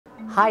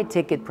High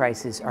ticket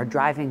prices are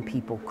driving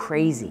people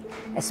crazy,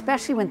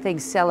 especially when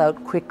things sell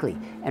out quickly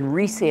and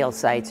resale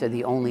sites are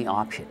the only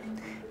option.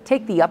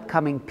 Take the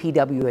upcoming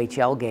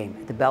PWHL game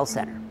at the Bell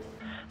Centre.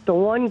 The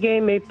one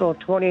game, April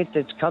 20th,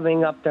 that's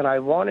coming up that I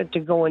wanted to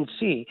go and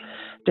see,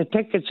 the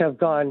tickets have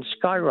gone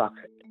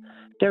skyrocket.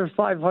 They're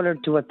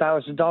 $500 to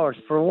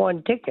 $1,000 for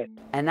one ticket.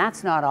 And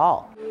that's not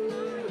all.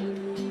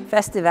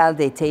 Festival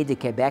d'été de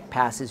Quebec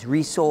passes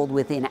resold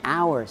within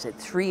hours at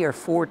 3 or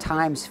 4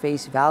 times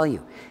face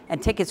value.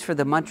 And tickets for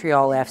the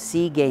Montreal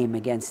FC game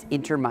against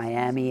Inter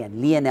Miami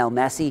and Lionel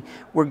Messi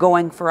were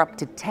going for up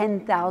to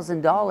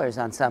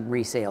 $10,000 on some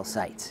resale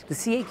sites. The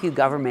CAQ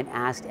government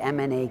asked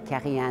MNA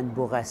Karianne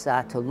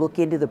Bourassa to look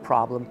into the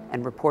problem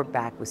and report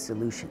back with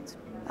solutions.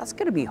 That's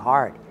going to be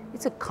hard.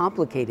 It's a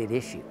complicated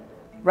issue.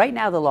 Right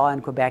now, the law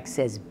in Quebec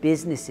says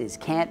businesses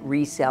can't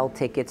resell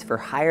tickets for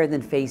higher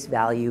than face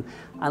value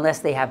unless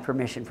they have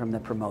permission from the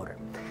promoter.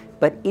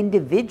 But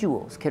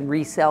individuals can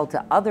resell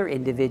to other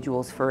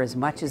individuals for as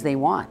much as they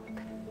want.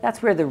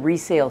 That's where the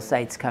resale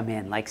sites come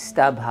in, like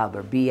StubHub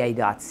or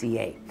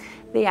BA.ca.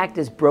 They act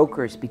as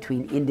brokers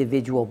between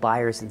individual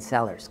buyers and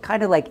sellers,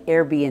 kind of like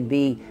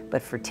Airbnb,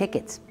 but for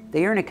tickets.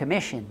 They earn a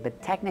commission, but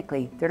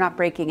technically, they're not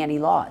breaking any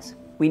laws.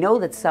 We know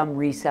that some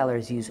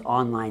resellers use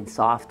online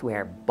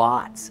software,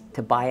 bots,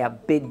 to buy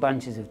up big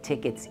bunches of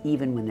tickets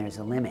even when there's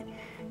a limit.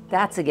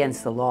 That's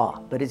against the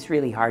law, but it's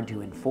really hard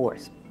to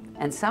enforce.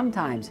 And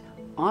sometimes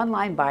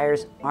online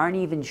buyers aren't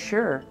even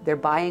sure they're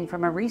buying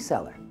from a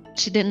reseller.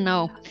 She didn't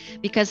know,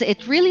 because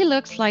it really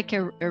looks like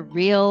a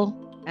real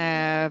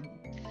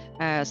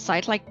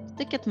site like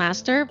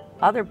Ticketmaster.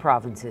 Other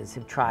provinces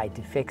have tried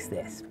to fix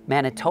this.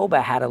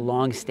 Manitoba had a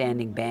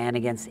long-standing ban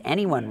against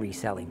anyone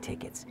reselling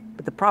tickets.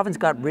 But the province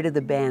got rid of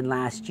the ban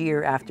last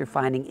year after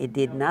finding it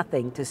did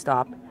nothing to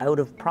stop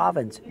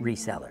out-of-province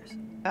resellers.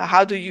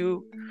 How do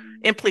you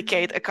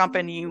implicate a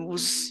company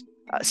who's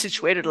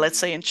situated, let's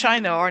say, in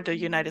China or the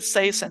United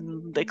States,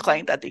 and they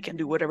claim that they can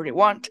do whatever they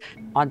want?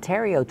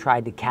 Ontario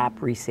tried to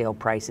cap resale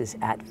prices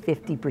at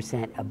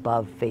 50%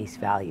 above face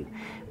value,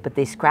 but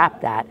they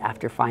scrapped that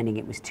after finding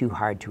it was too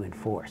hard to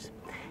enforce.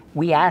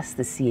 We asked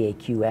the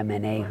CAQ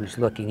MNA who's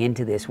looking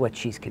into this what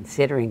she's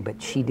considering,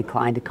 but she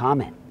declined to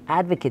comment.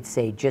 Advocates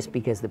say just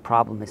because the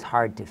problem is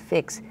hard to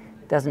fix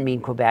doesn't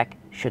mean Quebec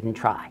shouldn't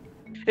try.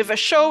 If a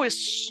show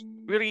is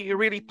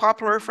really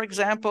popular, for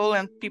example,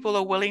 and people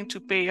are willing to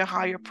pay a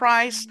higher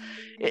price,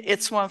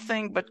 it's one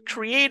thing, but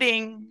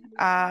creating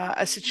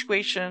a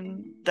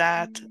situation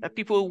that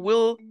people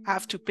will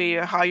have to pay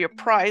a higher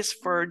price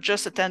for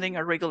just attending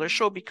a regular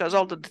show because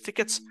all the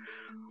tickets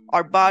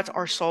are bought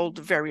or sold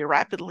very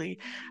rapidly,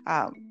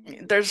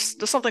 there's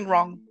something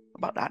wrong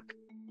about that.